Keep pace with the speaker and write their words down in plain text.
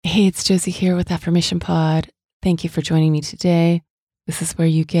Hey, it's Josie here with Affirmation Pod. Thank you for joining me today. This is where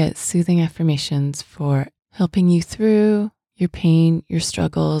you get soothing affirmations for helping you through your pain, your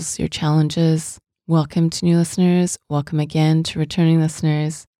struggles, your challenges. Welcome to new listeners. Welcome again to returning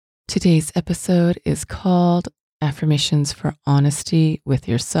listeners. Today's episode is called Affirmations for Honesty with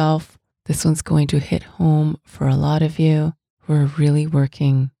Yourself. This one's going to hit home for a lot of you who are really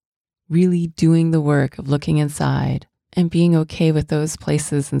doing the work of looking inside and being okay with those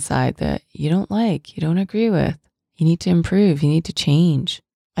places inside that you don't like, you don't agree with. You need to improve, you need to change.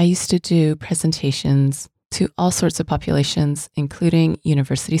 I used to do presentations to all sorts of populations, including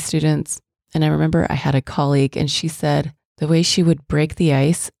university students. And I remember I had a colleague and she said the way she would break the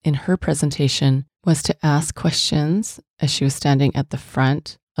ice in her presentation was to ask questions as she was standing at the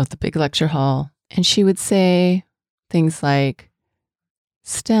front of the big lecture hall. And she would say things like,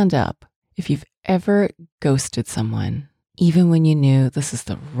 stand up if you've ever ghosted someone, even when you knew this is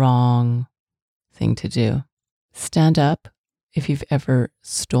the wrong thing to do. Stand up if you've ever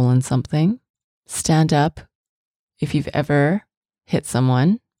stolen something. Stand up if you've ever hit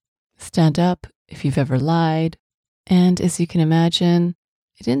someone. Stand up if you've ever lied. And as you can imagine,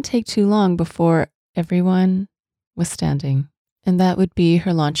 it didn't take too long before everyone was standing. And that would be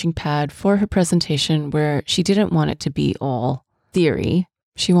her launching pad for her presentation, where she didn't want it to be all theory.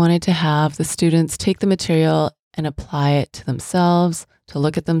 She wanted to have the students take the material and apply it to themselves, to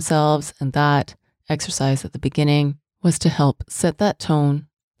look at themselves. And that exercise at the beginning was to help set that tone.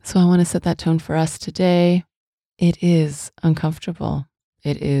 So I want to set that tone for us today. It is uncomfortable.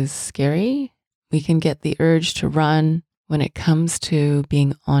 It is scary. We can get the urge to run when it comes to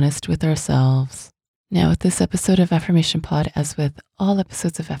being honest with ourselves. Now, with this episode of Affirmation Pod, as with all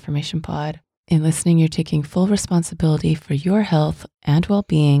episodes of Affirmation Pod, in listening, you're taking full responsibility for your health and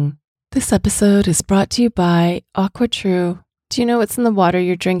well-being. This episode is brought to you by AquaTrue. Do you know what's in the water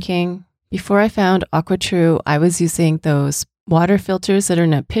you're drinking? Before I found AquaTrue, I was using those water filters that are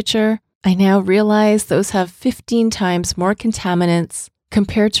in a pitcher. I now realize those have 15 times more contaminants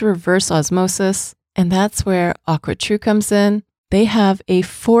compared to reverse osmosis. And that's where AquaTrue comes in. They have a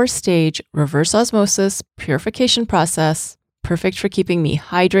 4-stage reverse osmosis purification process, perfect for keeping me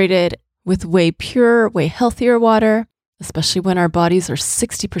hydrated with way purer, way healthier water, especially when our bodies are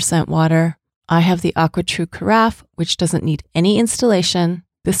 60% water. I have the AquaTrue Carafe, which doesn't need any installation.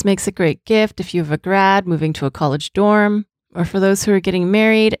 This makes a great gift if you have a grad moving to a college dorm, or for those who are getting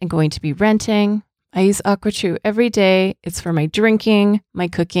married and going to be renting. I use AquaTrue every day. It's for my drinking, my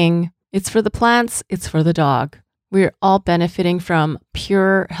cooking. It's for the plants. It's for the dog. We're all benefiting from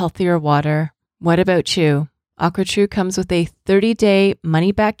pure, healthier water. What about you? AquaTrue comes with a 30-day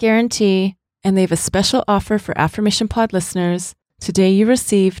money-back guarantee, and they have a special offer for Affirmation Pod listeners. Today you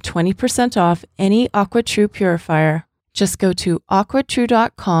receive 20% off any AquaTrue purifier. Just go to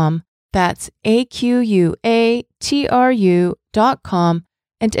aquatrue.com, that's AQUATRU.com,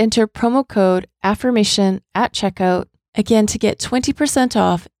 and enter promo code AFFIRMATION at checkout. Again, to get 20%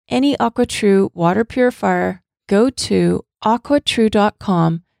 off any AquaTrue water purifier, go to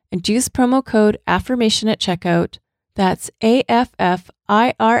aquatrue.com and use promo code AFFIRMATION at checkout. That's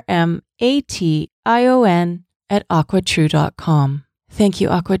AFFIRMATION at aquatrue.com. Thank you,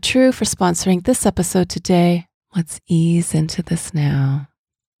 AquaTrue, for sponsoring this episode today. Let's ease into this now.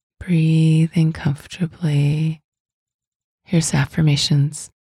 Breathing comfortably. Here's affirmations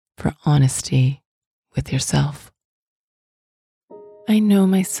for honesty with yourself. I know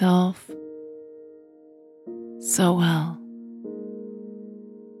myself so well.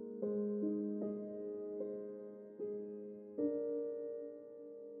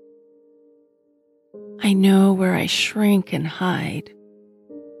 I know where I shrink and hide.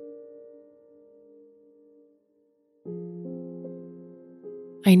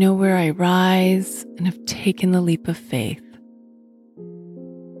 I know where I rise and have taken the leap of faith.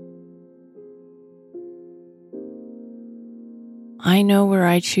 I know where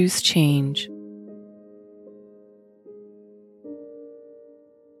I choose change.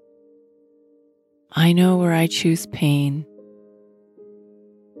 I know where I choose pain.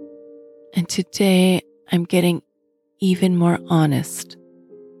 And today I'm getting even more honest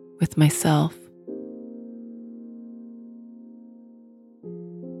with myself.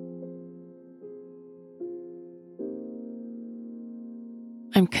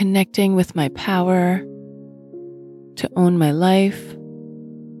 I'm connecting with my power to own my life,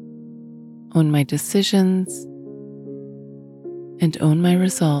 own my decisions, and own my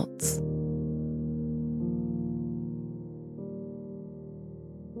results.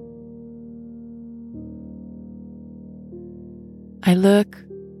 I look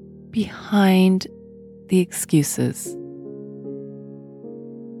behind the excuses.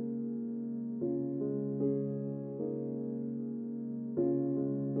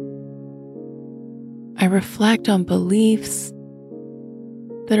 reflect on beliefs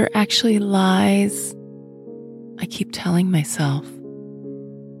that are actually lies I keep telling myself.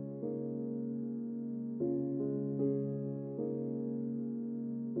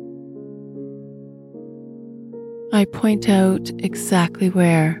 I point out exactly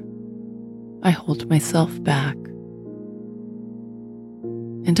where I hold myself back,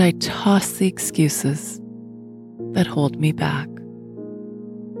 and I toss the excuses that hold me back.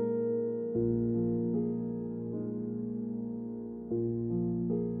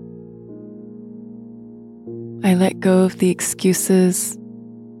 I let go of the excuses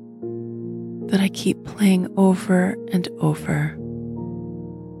that I keep playing over and over.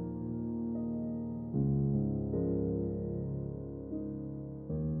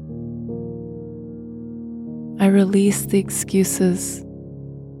 I release the excuses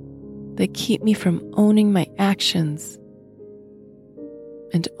that keep me from owning my actions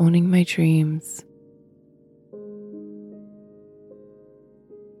and owning my dreams.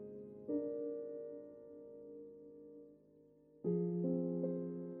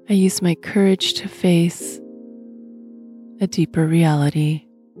 I use my courage to face a deeper reality.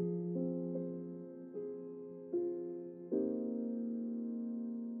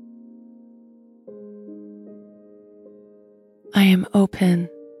 I am open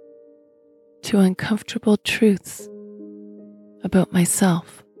to uncomfortable truths about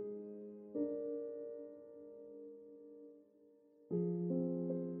myself.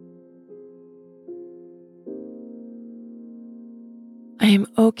 I am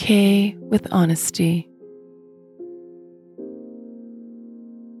okay with honesty.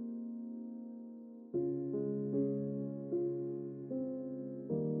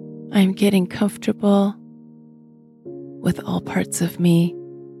 I am getting comfortable with all parts of me.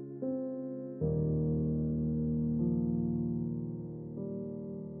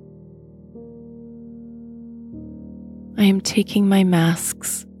 I am taking my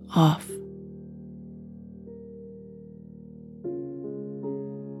masks off.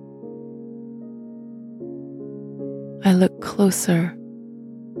 I look closer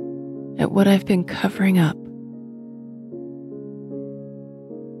at what I've been covering up.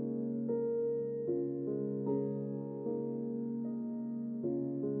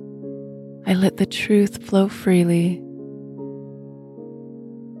 I let the truth flow freely.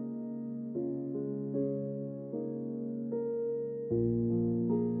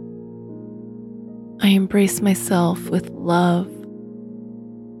 I embrace myself with love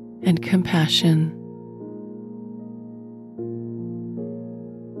and compassion.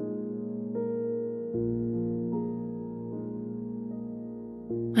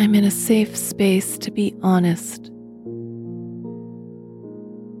 I'm in a safe space to be honest.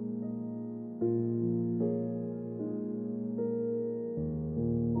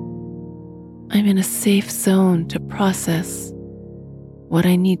 I'm in a safe zone to process what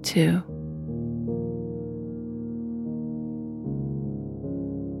I need to.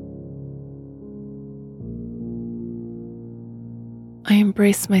 I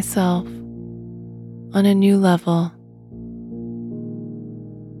embrace myself on a new level.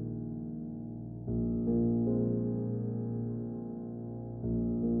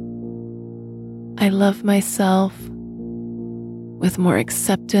 I love myself with more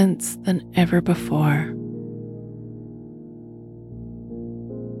acceptance than ever before.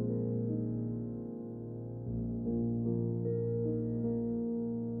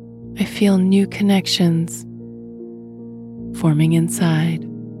 I feel new connections forming inside.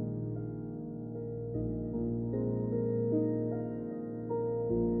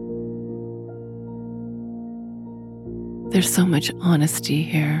 There's so much honesty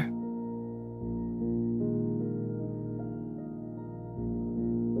here.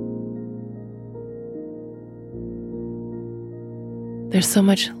 There's so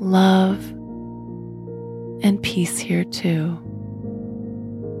much love and peace here too.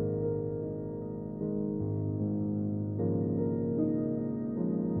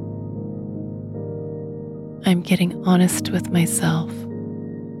 I'm getting honest with myself,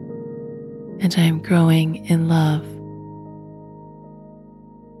 and I am growing in love.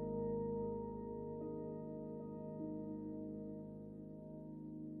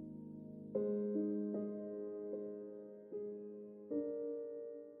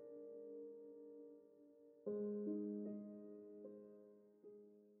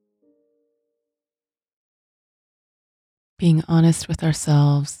 Being honest with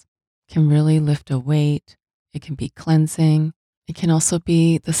ourselves can really lift a weight. It can be cleansing. It can also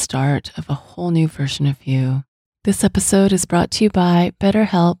be the start of a whole new version of you. This episode is brought to you by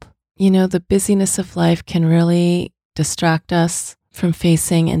BetterHelp. You know, the busyness of life can really distract us from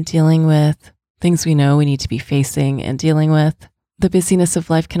facing and dealing with things we know we need to be facing and dealing with. The busyness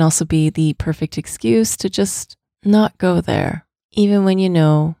of life can also be the perfect excuse to just not go there, even when you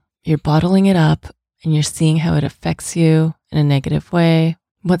know you're bottling it up and you're seeing how it affects you in a negative way.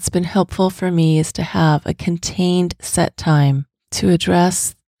 What's been helpful for me is to have a contained set time to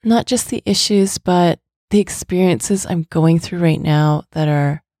address not just the issues, but the experiences I'm going through right now that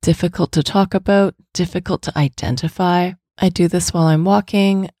are difficult to talk about, difficult to identify. I do this while I'm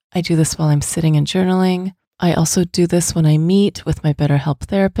walking. I do this while I'm sitting and journaling. I also do this when I meet with my BetterHelp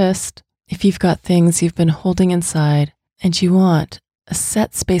therapist. If you've got things you've been holding inside and you want a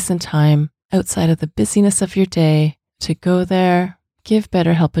set space and time outside of the busyness of your day to go there, give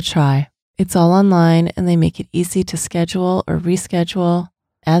BetterHelp a try. It's all online and they make it easy to schedule or reschedule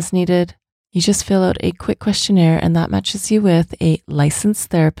as needed. You just fill out a quick questionnaire and that matches you with a licensed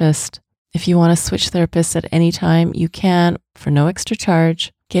therapist. If you want to switch therapists at any time, you can for no extra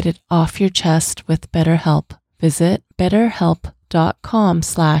charge. Get it off your chest with BetterHelp. Visit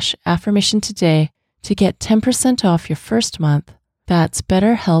betterhelp.com/affirmation today to get 10% off your first month. That's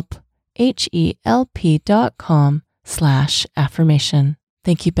BetterHelp, HELP.com/affirmation.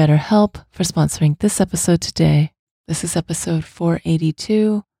 Thank you, BetterHelp, for sponsoring this episode today. This is episode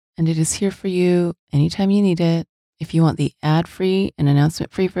 482, and it is here for you anytime you need it. If you want the ad-free and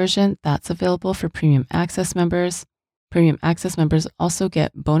announcement-free version, that's available for Premium Access members. Premium Access members also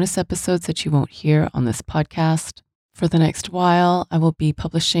get bonus episodes that you won't hear on this podcast. For the next while, I will be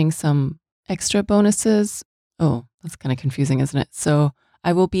publishing some extra bonuses. Oh, that's kind of confusing, isn't it? So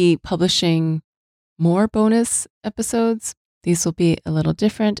I will be publishing more bonus episodes. These will be a little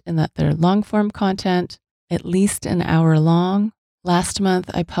different in that they're long-form content, at least an hour long. Last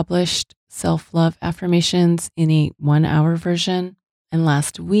month, I published self-love affirmations in a 1-hour version. And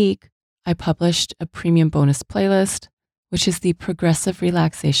last week, I published a premium bonus playlist, which is the progressive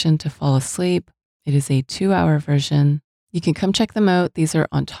relaxation to fall asleep. It is a 2-hour version. You can come check them out. These are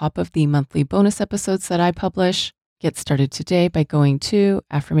on top of the monthly bonus episodes that I publish. Get started today by going to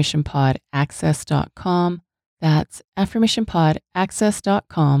affirmationpodaccess.com. That's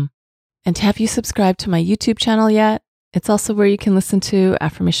affirmationpodaccess.com. And have you subscribed to my YouTube channel yet? It's also where you can listen to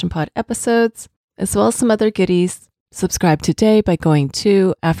Affirmation Pod episodes, as well as some other goodies. Subscribe today by going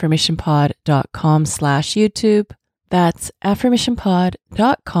to affirmationpod.com/YouTube. That's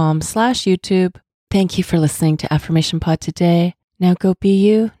affirmationpod.com/YouTube. Thank you for listening to Affirmation Pod today. Now go be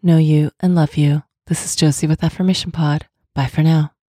you, know you, and love you. This is Josie with Affirmation Pod. Bye for now.